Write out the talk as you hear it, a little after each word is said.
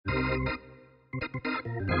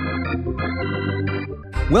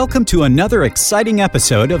Welcome to another exciting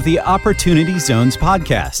episode of the Opportunity Zones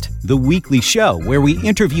podcast, the weekly show where we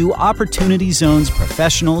interview Opportunity Zones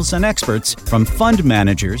professionals and experts, from fund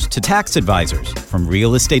managers to tax advisors, from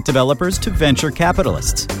real estate developers to venture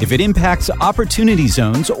capitalists. If it impacts Opportunity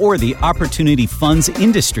Zones or the opportunity funds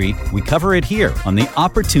industry, we cover it here on the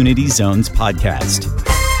Opportunity Zones podcast.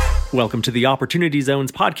 Welcome to the Opportunity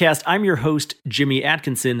Zones podcast. I'm your host, Jimmy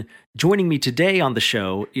Atkinson. Joining me today on the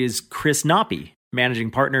show is Chris Knoppe, managing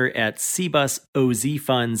partner at CBUS OZ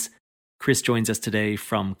Funds. Chris joins us today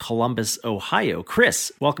from Columbus, Ohio.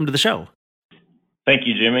 Chris, welcome to the show. Thank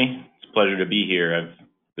you, Jimmy. It's a pleasure to be here. I've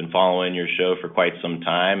been following your show for quite some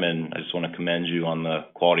time, and I just want to commend you on the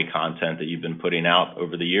quality content that you've been putting out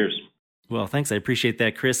over the years. Well, thanks. I appreciate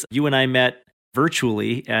that, Chris. You and I met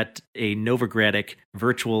virtually at a Novogradac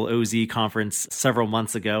virtual OZ conference several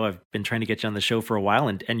months ago. I've been trying to get you on the show for a while,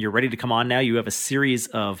 and you're ready to come on now. You have a series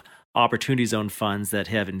of Opportunity Zone funds that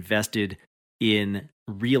have invested in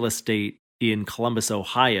real estate in Columbus,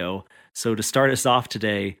 Ohio. So to start us off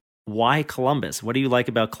today, why Columbus? What do you like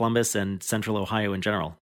about Columbus and Central Ohio in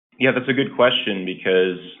general? Yeah, that's a good question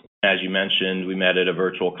because, as you mentioned, we met at a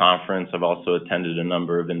virtual conference. I've also attended a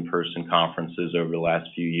number of in-person conferences over the last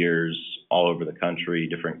few years all over the country,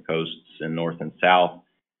 different coasts in North and South.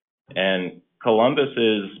 And Columbus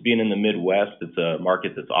is, being in the Midwest, it's a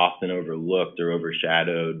market that's often overlooked or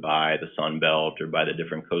overshadowed by the Sun Belt or by the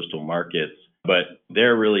different coastal markets. But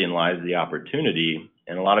there really lies the opportunity.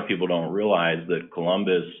 And a lot of people don't realize that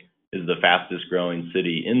Columbus is the fastest growing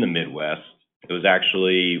city in the Midwest. It was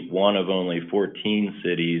actually one of only 14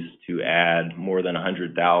 cities to add more than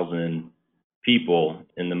 100,000 people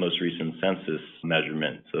in the most recent census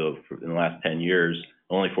measurement. So in the last 10 years,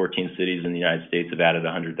 only 14 cities in the United States have added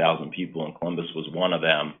 100,000 people, and Columbus was one of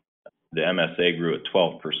them. The MSA grew at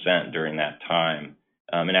 12% during that time.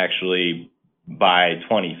 And actually, by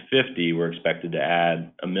 2050, we're expected to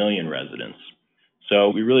add 1 million residents. So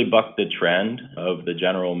we really bucked the trend of the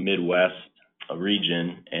general Midwest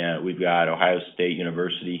region, and we've got Ohio State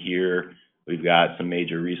University here. We've got some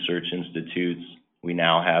major research institutes. We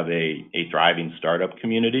now have a thriving startup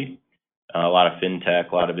community, a lot of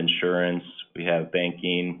fintech, a lot of insurance. We have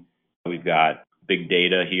banking. We've got big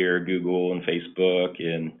data here, Google and Facebook,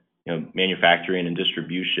 and manufacturing and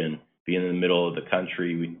distribution. Being in the middle of the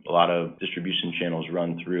country, a lot of distribution channels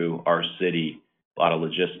run through our city, a lot of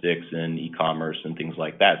logistics and e-commerce and things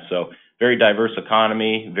like that. So very diverse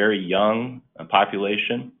economy, very young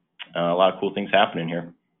population, a lot of cool things happening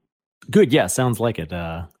here. Good. Yeah, sounds like it.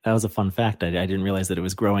 That was a fun fact. I didn't realize that it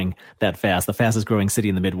was growing that fast, the fastest growing city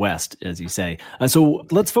in the Midwest, as you say. So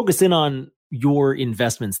let's focus in on your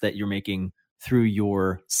investments that you're making through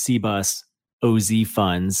your CBUS OZ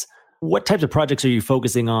funds. What types of projects are you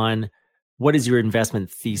focusing on? What is your investment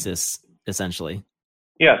thesis, essentially?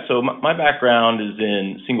 Yeah, so my background is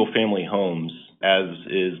in single-family homes, as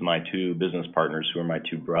is my two business partners, who are my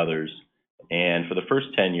two brothers. And for the first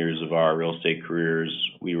 10 years of our real estate careers,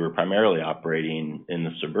 we were primarily operating in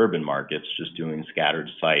the suburban markets, just doing scattered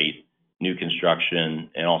site, new construction,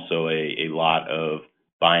 and also a lot of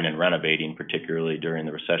buying and renovating, particularly during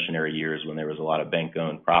the recessionary years when there was a lot of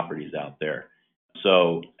bank-owned properties out there.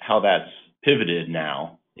 So how that's pivoted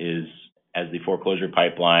now is, as the foreclosure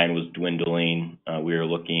pipeline was dwindling, we were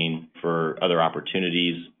looking for other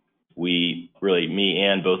opportunities. Me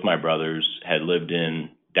and both my brothers had lived in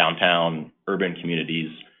downtown urban communities.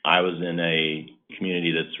 I was in a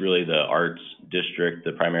community that's really the arts district,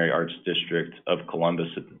 the primary arts district of Columbus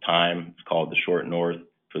at the time. It's called the Short North,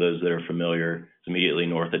 for those that are familiar. It's immediately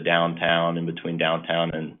north of downtown, in between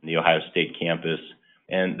downtown and the Ohio State campus.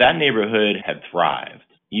 And that neighborhood had thrived,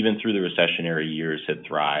 even through the recessionary years, had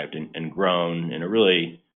thrived and grown in a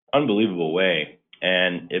really unbelievable way.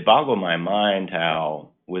 And it boggled my mind how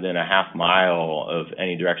within a half mile of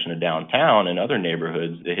any direction of downtown and other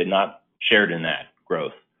neighborhoods, they had not shared in that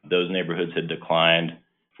growth. Those neighborhoods had declined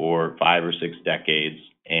for 5 or 6 decades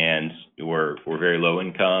and were very low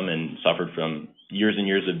income and suffered from years and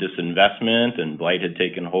years of disinvestment, and blight had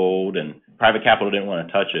taken hold, and private capital didn't want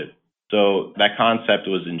to touch it. So that concept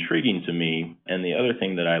was intriguing to me. And the other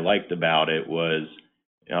thing that I liked about it was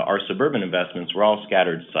our suburban investments were all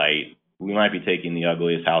scattered site. We might be taking the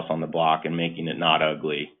ugliest house on the block and making it not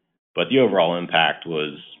ugly, but the overall impact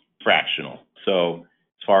was fractional. So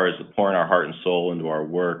as far as pouring our heart and soul into our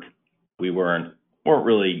work, we weren't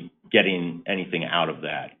really getting anything out of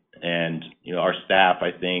that. And our staff,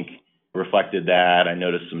 I think, reflected that. I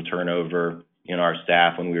noticed some turnover in our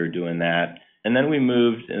staff when we were doing that. And then we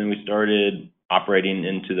moved and we started operating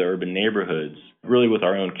into the urban neighborhoods, really with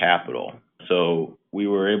our own capital. So we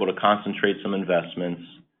were able to concentrate some investments,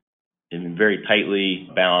 in very tightly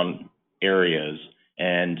bound areas,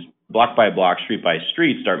 and block by block, street by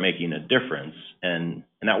street, start making a difference. And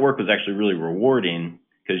that work was actually really rewarding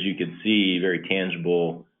because you could see very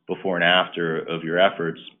tangible before and after of your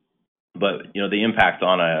efforts. But, the impact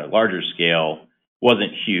on a larger scale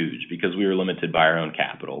wasn't huge because we were limited by our own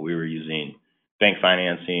capital. We were using bank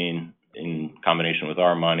financing in combination with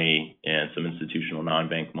our money and some institutional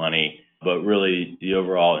non-bank money. But really, the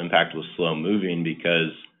overall impact was slow moving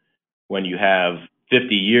because when you have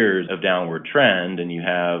 50 years of downward trend and you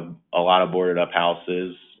have a lot of boarded up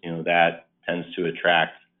houses, that tends to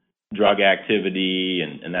attract drug activity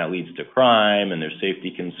and that leads to crime, and there's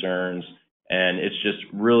safety concerns. And it's just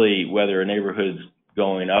really whether a neighborhood's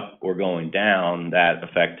going up or going down, that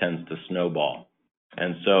effect tends to snowball.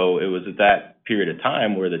 And so it was at that period of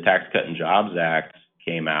time where the Tax Cut and Jobs Act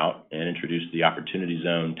came out and introduced the Opportunity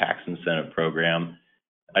Zone tax incentive program.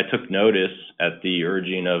 I took notice at the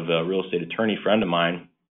urging of a real estate attorney friend of mine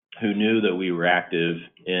who knew that we were active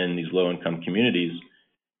in these low-income communities.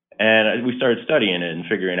 And we started studying it and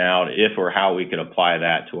figuring out if or how we could apply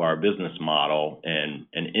that to our business model and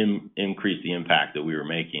increase the impact that we were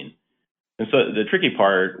making. And so the tricky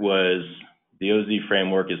part was the OZ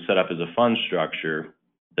framework is set up as a fund structure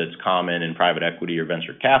that's common in private equity or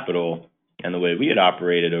venture capital. And the way we had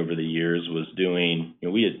operated over the years was doing,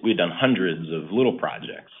 we had done hundreds of little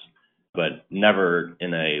projects, but never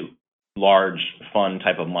in a large fund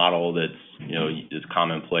type of model that's, is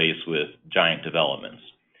commonplace with giant developments.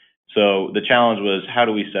 So the challenge was, how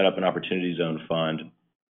do we set up an Opportunity Zone fund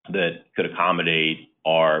that could accommodate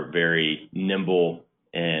our very nimble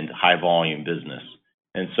and high volume business?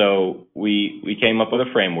 And so we came up with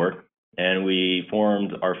a framework, and we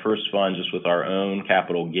formed our first fund just with our own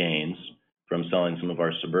capital gains from selling some of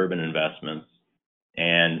our suburban investments.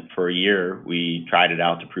 And for a year, we tried it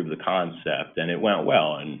out to prove the concept, and it went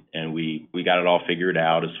well. And we got it all figured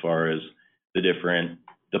out as far as the different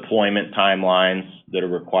deployment timelines that are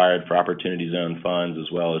required for Opportunity Zone funds, as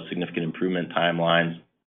well as significant improvement timelines,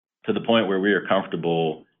 to the point where we are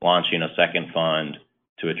comfortable launching a second fund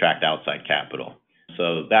to attract outside capital.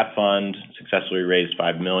 So that fund successfully raised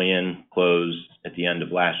 $5 million, closed at the end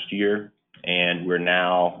of last year. And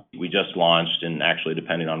we just launched, and actually,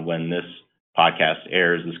 depending on when this podcast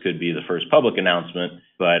airs, this could be the first public announcement,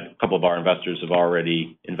 but a couple of our investors have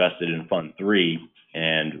already invested in Fund 3,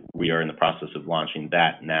 and we are in the process of launching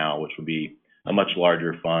that now, which will be a much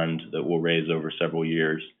larger fund that will raise over several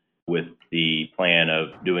years with the plan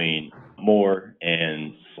of doing more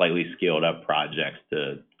and slightly scaled up projects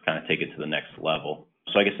to kind of take it to the next level.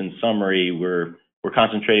 So I guess in summary, we're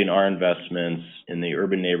concentrating our investments in the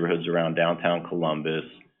urban neighborhoods around downtown Columbus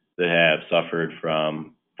that have suffered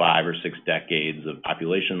from 5 or 6 decades of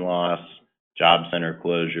population loss, job center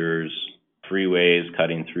closures, freeways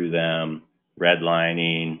cutting through them,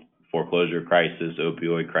 redlining, foreclosure crisis,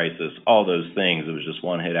 opioid crisis, all those things. It was just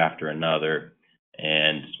one hit after another.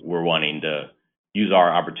 And we're wanting to use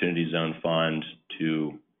our Opportunity Zone fund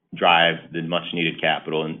to drive the much needed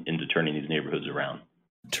capital into turning these neighborhoods around.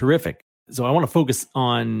 Terrific. So I want to focus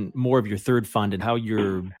on more of your third fund and how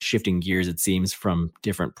you're shifting gears, it seems, from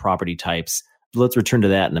different property types. Let's return to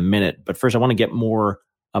that in a minute. But first, I want to get more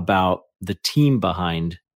about the team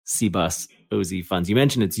behind CBUS OZ Funds. You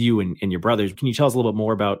mentioned it's you and your brothers. Can you tell us a little bit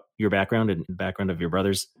more about your background and the background of your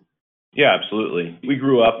brothers? Yeah, absolutely. We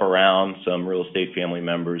grew up around some real estate family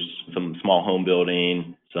members, some small home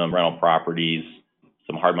building, some rental properties,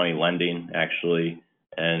 some hard money lending, actually.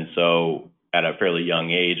 And so at a fairly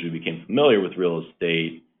young age, we became familiar with real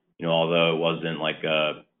estate, although it wasn't like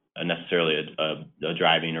necessarily a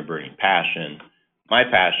driving or burning passion. My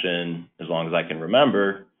passion, as long as I can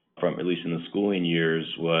remember, from at least in the schooling years,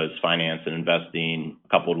 was finance and investing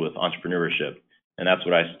coupled with entrepreneurship. And that's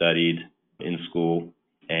what I studied in school.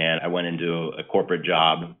 And I went into a corporate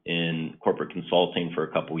job in corporate consulting for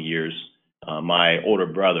a couple years. My older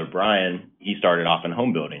brother, Brian, he started off in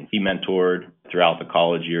home building. He mentored throughout the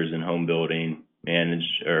college years in home building,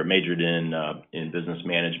 majored in business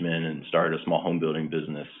management, and started a small home building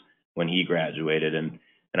business when he graduated. And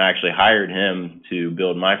I actually hired him to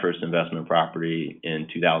build my first investment property in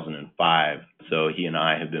 2005. So he and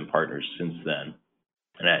I have been partners since then.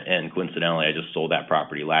 And coincidentally, I just sold that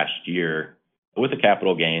property last year with a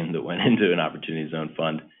capital gain that went into an Opportunity Zone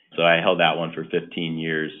fund. So I held that one for 15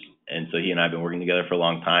 years. And so he and I have been working together for a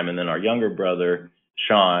long time. And then our younger brother,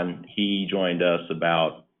 Sean, he joined us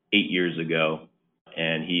about 8 years ago,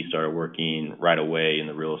 and he started working right away in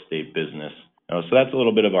the real estate business. So that's a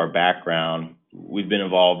little bit of our background. We've been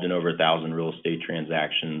involved in over 1,000 real estate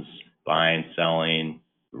transactions, buying, selling,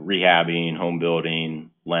 rehabbing, home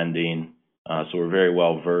building, lending. So we're very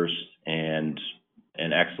well versed and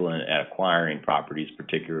excellent at acquiring properties,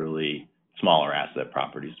 particularly smaller asset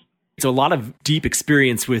properties. So a lot of deep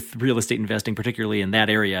experience with real estate investing, particularly in that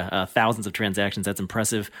area, thousands of transactions. That's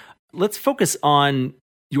impressive. Let's focus on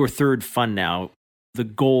your third fund now. The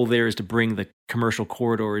goal there is to bring the commercial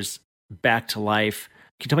corridors back to life.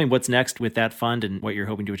 Can you tell me what's next with that fund and what you're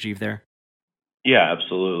hoping to achieve there? Yeah,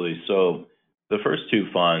 absolutely. So the first two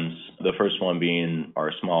funds, the first one being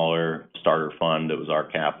our smaller starter fund that was our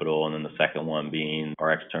capital, and then the second one being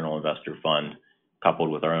our external investor fund,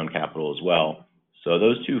 coupled with our own capital as well. So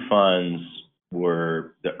those two funds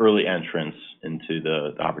were the early entrants into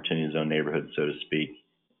the Opportunity Zone neighborhood, so to speak,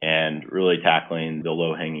 and really tackling the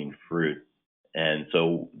low-hanging fruit. And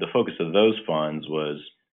so the focus of those funds was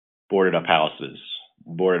boarded up houses,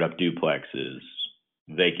 boarded up duplexes,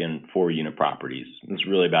 vacant 4-unit properties. It's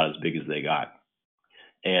really about as big as they got.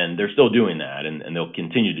 And they're still doing that, and they'll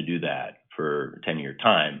continue to do that for a 10-year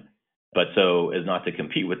time. But so as not to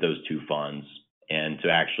compete with those two funds and to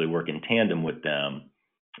actually work in tandem with them,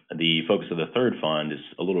 the focus of the third fund is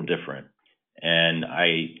a little different. And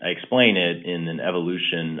I explain it in an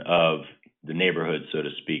evolution of the neighborhood, so to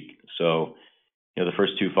speak. So, the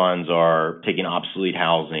first two funds are taking obsolete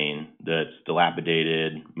housing that's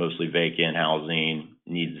dilapidated, mostly vacant housing,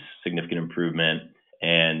 needs significant improvement,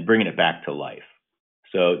 and bringing it back to life.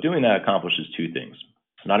 So doing that accomplishes two things.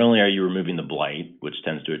 Not only are you removing the blight, which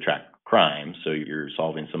tends to attract crime, so you're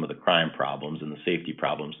solving some of the crime problems and the safety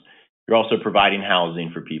problems, you're also providing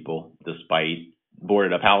housing for people. Despite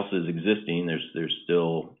boarded up houses existing, there's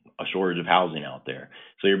still a shortage of housing out there.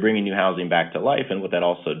 So you're bringing new housing back to life, and what that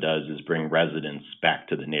also does is bring residents back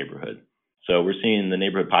to the neighborhood. So we're seeing the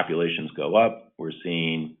neighborhood populations go up. We're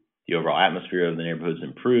seeing the overall atmosphere of the neighborhoods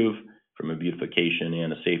improve from a beautification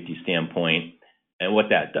and a safety standpoint. And what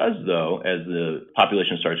that does, though, as the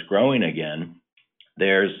population starts growing again,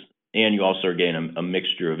 and you also are getting a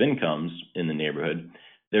mixture of incomes in the neighborhood,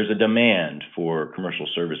 there's a demand for commercial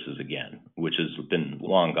services again, which has been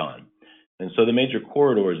long gone. And so the major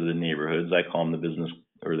corridors of the neighborhoods, I call them the business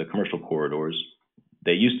or the commercial corridors,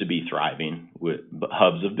 they used to be thriving with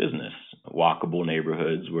hubs of business, walkable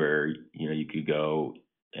neighborhoods where, you could go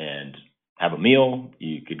and have a meal,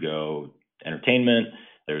 you could go entertainment,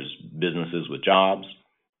 there's businesses with jobs,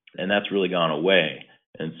 and that's really gone away.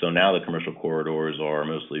 And so now the commercial corridors are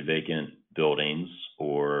mostly vacant buildings,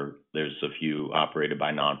 or there's a few operated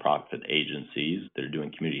by nonprofit agencies that are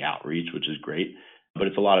doing community outreach, which is great, but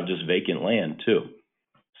it's a lot of just vacant land too.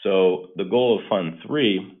 So the goal of Fund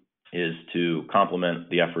 3 is to complement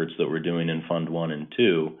the efforts that we're doing in Fund 1 and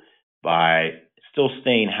 2 by still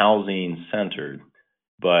staying housing centered,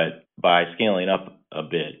 but by scaling up a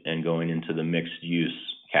bit and going into the mixed use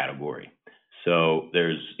category. So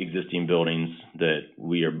there's existing buildings that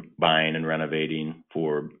we are buying and renovating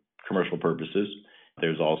for commercial purposes.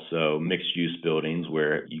 There's also mixed use buildings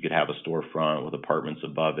where you could have a storefront with apartments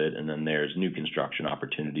above it, and then there's new construction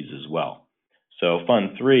opportunities as well. So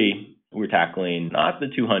Fund 3, we're tackling not the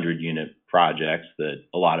 200-unit projects that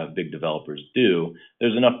a lot of big developers do.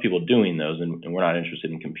 There's enough people doing those, and we're not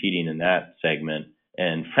interested in competing in that segment.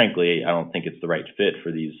 And frankly, I don't think it's the right fit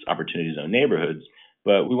for these Opportunity Zone neighborhoods.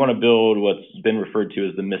 But we want to build what's been referred to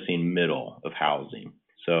as the missing middle of housing.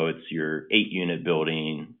 So it's your 8-unit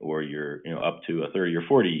building or your up to a 30 or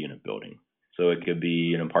 40-unit building. So it could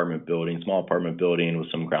be an apartment building, small apartment building with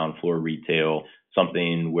some ground floor retail,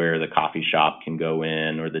 something where the coffee shop can go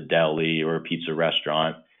in, or the deli or a pizza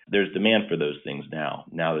restaurant. There's demand for those things now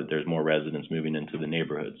that there's more residents moving into the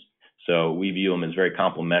neighborhoods. So we view them as very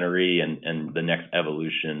complementary and the next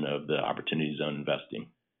evolution of the Opportunity Zone investing.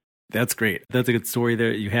 That's great. That's a good story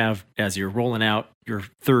that you have as you're rolling out your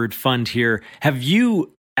third fund here. Have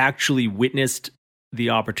you actually witnessed the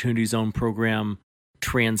Opportunity Zone program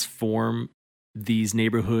transform these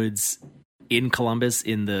neighborhoods in Columbus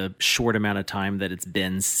in the short amount of time that it's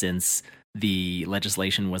been since the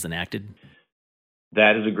legislation was enacted?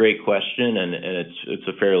 That is a great question, and it's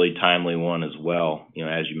a fairly timely one as well.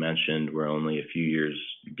 As you mentioned, we're only a few years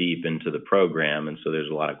deep into the program, and so there's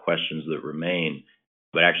a lot of questions that remain.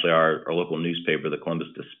 But actually, our local newspaper, the Columbus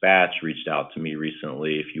Dispatch, reached out to me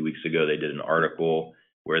recently. A few weeks ago, they did an article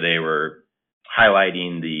where they were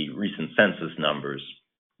highlighting the recent census numbers,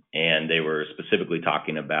 and they were specifically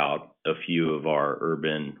talking about a few of our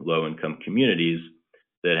urban low-income communities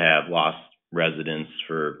that have lost residents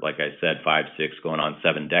for, like I said, 5, 6, going on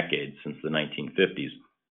 7 decades since the 1950s.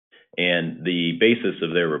 And the basis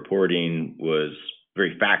of their reporting was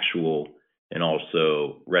very factual and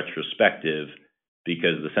also retrospective,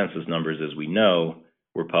 because the census numbers, as we know,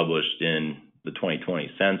 were published in the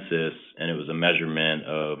 2020 census, and it was a measurement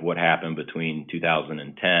of what happened between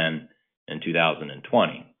 2010 and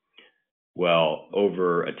 2020. Well,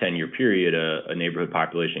 over a 10-year period, a neighborhood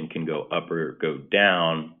population can go up or go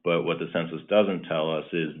down, but what the census doesn't tell us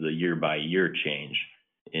is the year-by-year change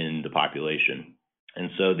in the population.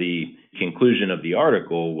 And so the conclusion of the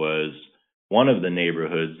article was one of the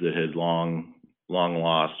neighborhoods that had long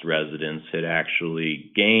lost residents had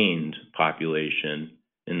actually gained population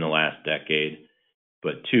in the last decade,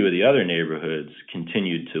 but two of the other neighborhoods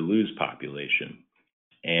continued to lose population.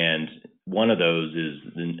 And one of those is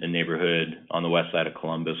a neighborhood on the west side of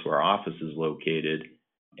Columbus where our office is located,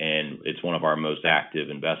 and it's one of our most active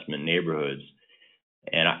investment neighborhoods.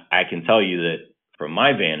 And I can tell you that from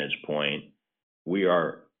my vantage point, we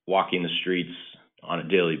are walking the streets on a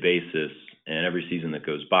daily basis, and every season that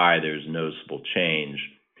goes by, there's noticeable change.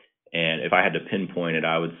 And if I had to pinpoint it,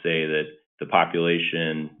 I would say that the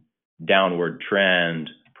population downward trend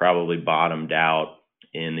probably bottomed out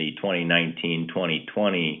in the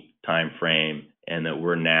 2019-2020 timeframe, and that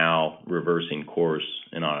we're now reversing course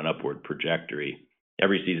and on an upward trajectory.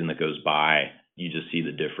 Every season that goes by, you just see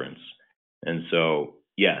the difference. And so,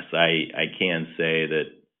 yes, I can say that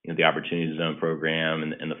the Opportunity Zone program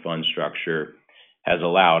and the fund structure has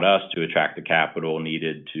allowed us to attract the capital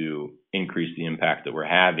needed to increase the impact that we're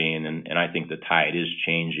having. And I think the tide is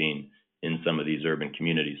changing in some of these urban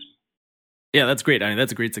communities. Yeah, that's great. I mean,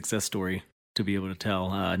 that's a great success story to be able to tell,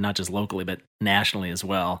 not just locally, but nationally as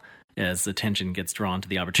well. As attention gets drawn to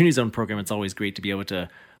the Opportunity Zone program, it's always great to be able to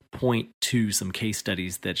point to some case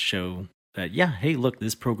studies that show that, yeah, hey, look,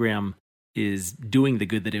 this program is doing the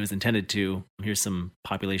good that it was intended to. Here's some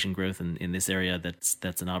population growth in this area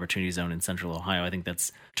that's an Opportunity Zone in Central Ohio. I think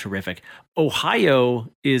that's terrific. Ohio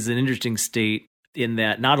is an interesting state in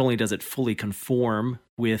that not only does it fully conform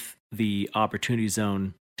with the Opportunity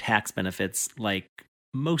Zone tax benefits like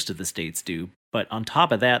most of the states do, but on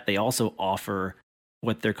top of that, they also offer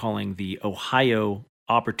what they're calling the Ohio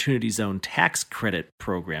Opportunity Zone Tax Credit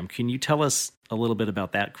Program. Can you tell us a little bit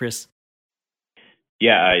about that, Chris?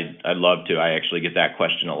 Yeah, I'd love to. I actually get that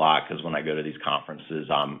question a lot because when I go to these conferences,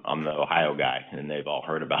 I'm the Ohio guy, and they've all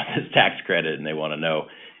heard about this tax credit, and they want to know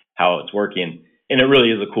how it's working. And it really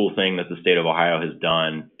is a cool thing that the state of Ohio has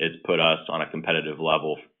done. It's put us on a competitive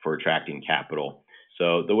level for attracting capital.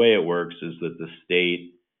 So the way it works is that the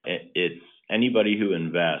state, it's anybody who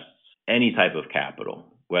invests any type of capital,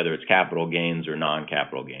 whether it's capital gains or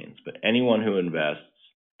non-capital gains, but anyone who invests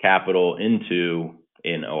capital into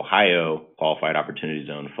an Ohio Qualified Opportunity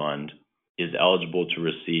Zone fund is eligible to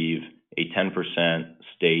receive a 10%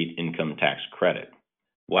 state income tax credit.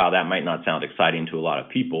 While that might not sound exciting to a lot of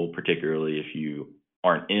people, particularly if you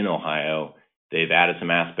aren't in Ohio, they've added some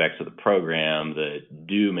aspects of the program that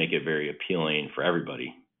do make it very appealing for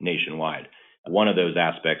everybody nationwide. One of those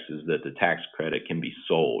aspects is that the tax credit can be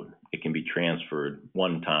sold. It can be transferred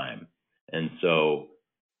one time. And so,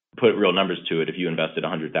 put real numbers to it, if you invested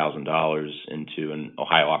 $100,000 into an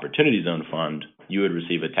Ohio Opportunity Zone fund, you would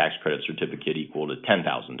receive a tax credit certificate equal to $10,000.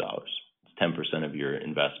 It's 10% of your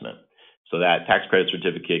investment. So that tax credit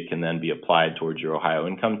certificate can then be applied towards your Ohio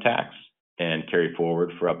income tax and carry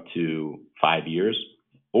forward for up to 5 years.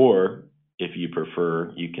 Or if you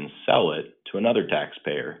prefer, you can sell it to another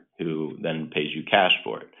taxpayer who then pays you cash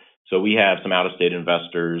for it. So we have some out-of-state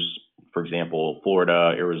investors, for example,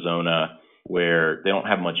 Florida, Arizona, where they don't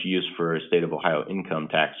have much use for a state of Ohio income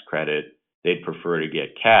tax credit. They'd prefer to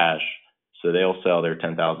get cash. So they'll sell their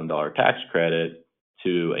 $10,000 tax credit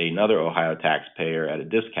to another Ohio taxpayer at a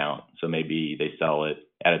discount. So maybe they sell it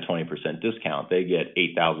at a 20% discount. They get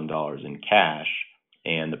 $8,000 in cash,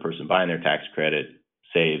 and the person buying their tax credit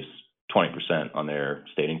saves 20% on their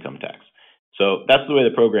state income tax. So that's the way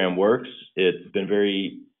the program works. It's been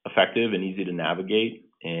very effective and easy to navigate.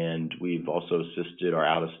 And we've also assisted our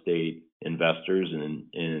out-of-state investors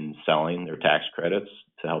in selling their tax credits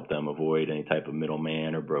to help them avoid any type of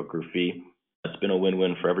middleman or broker fee. It's been a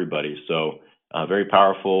win-win for everybody. So a very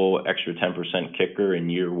powerful extra 10% kicker in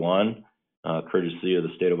year one, courtesy of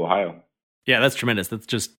the state of Ohio. Yeah, that's tremendous. That's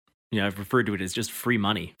just, I've referred to it as just free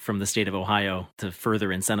money from the state of Ohio to further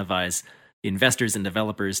incentivize investors and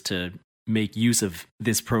developers to make use of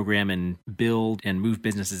this program and build and move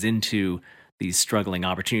businesses into these struggling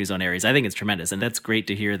Opportunity Zone areas. I think it's tremendous. And that's great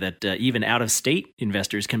to hear that even out-of-state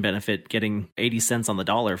investors can benefit getting 80 cents on the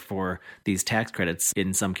dollar for these tax credits.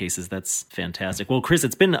 In some cases, that's fantastic. Well, Chris,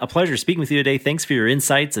 it's been a pleasure speaking with you today. Thanks for your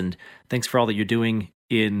insights, and thanks for all that you're doing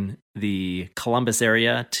in the Columbus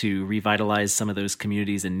area to revitalize some of those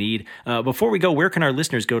communities in need. Before we go, where can our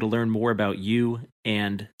listeners go to learn more about you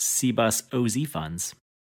and CBUS OZ funds?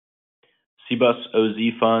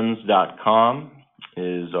 cbusozfunds.com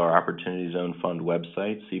is our Opportunity Zone Fund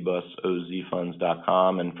website,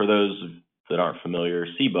 cbusozfunds.com. And for those that aren't familiar,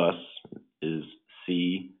 CBUS is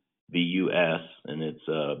CBUS, and it's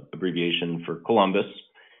an abbreviation for Columbus.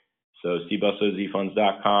 So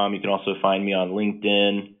cbusozfunds.com. You can also find me on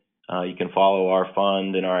LinkedIn. You can follow our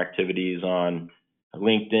fund and our activities on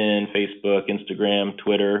LinkedIn, Facebook, Instagram,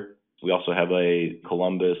 Twitter. We also have a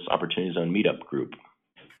Columbus Opportunity Zone meetup group.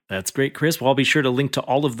 That's great, Chris. Well, I'll be sure to link to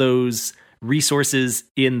all of those resources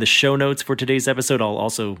in the show notes for today's episode. I'll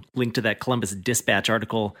also link to that Columbus Dispatch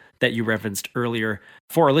article that you referenced earlier.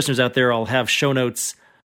 For our listeners out there, I'll have show notes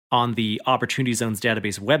on the Opportunity Zones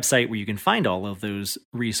database website where you can find all of those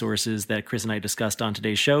resources that Chris and I discussed on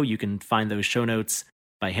today's show. You can find those show notes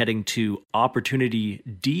by heading to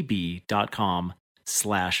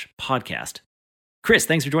opportunitydb.com/podcast. Chris,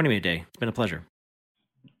 thanks for joining me today. It's been a pleasure.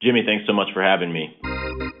 Jimmy, thanks so much for having me.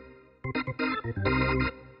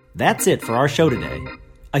 That's it for our show today.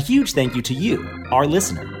 A huge thank you to you, our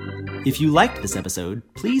listener. If you liked this episode,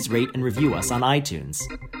 please rate and review us on iTunes.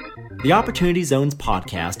 The Opportunity Zones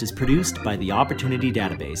podcast is produced by the Opportunity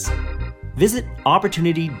Database. Visit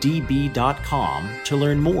opportunitydb.com to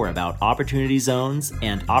learn more about Opportunity Zones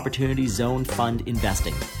and Opportunity Zone Fund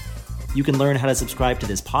investing. You can learn how to subscribe to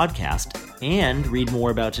this podcast and read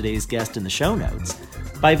more about today's guest in the show notes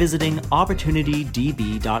by visiting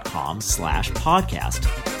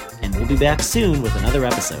opportunitydb.com/podcast. And we'll be back soon with another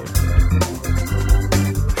episode.